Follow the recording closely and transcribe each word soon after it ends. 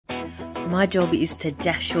My job is to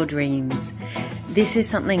dash your dreams. This is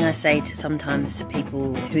something I say sometimes to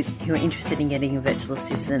people who are interested in getting a virtual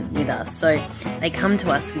assistant with us. So they come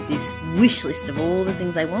to us with this wish list of all the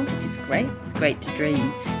things they want, which is great. It's great to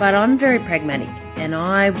dream. But I'm very pragmatic, and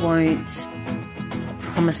I won't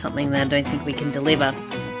promise something that I don't think we can deliver.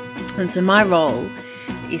 And so my role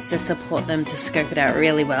is to support them to scope it out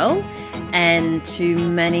really well and to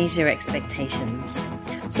manage their expectations.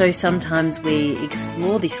 So sometimes we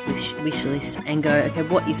explore this wish list and go, okay,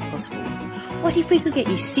 what is possible? What if we could get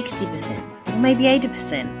you 60% or maybe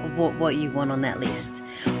 80% of what you want on that list?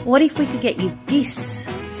 What if we could get you this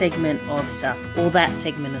segment of stuff or that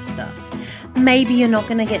segment of stuff? Maybe you're not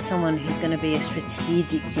going to get someone who's going to be a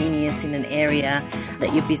strategic genius in an area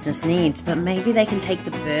that your business needs, but maybe they can take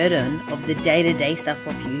the burden of the day-to-day stuff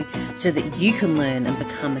off you so that you can learn and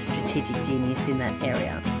become a strategic genius in that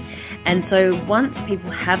area. And so once people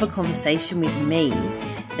have a conversation with me,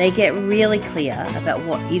 they get really clear about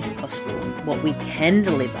what is possible, what we can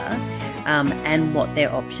deliver, and what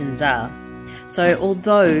their options are. So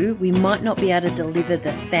although we might not be able to deliver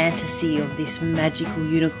the fantasy of this magical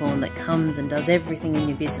unicorn that comes and does everything in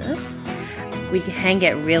your business, we can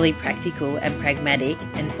get really practical and pragmatic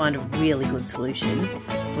and find a really good solution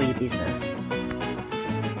for your business.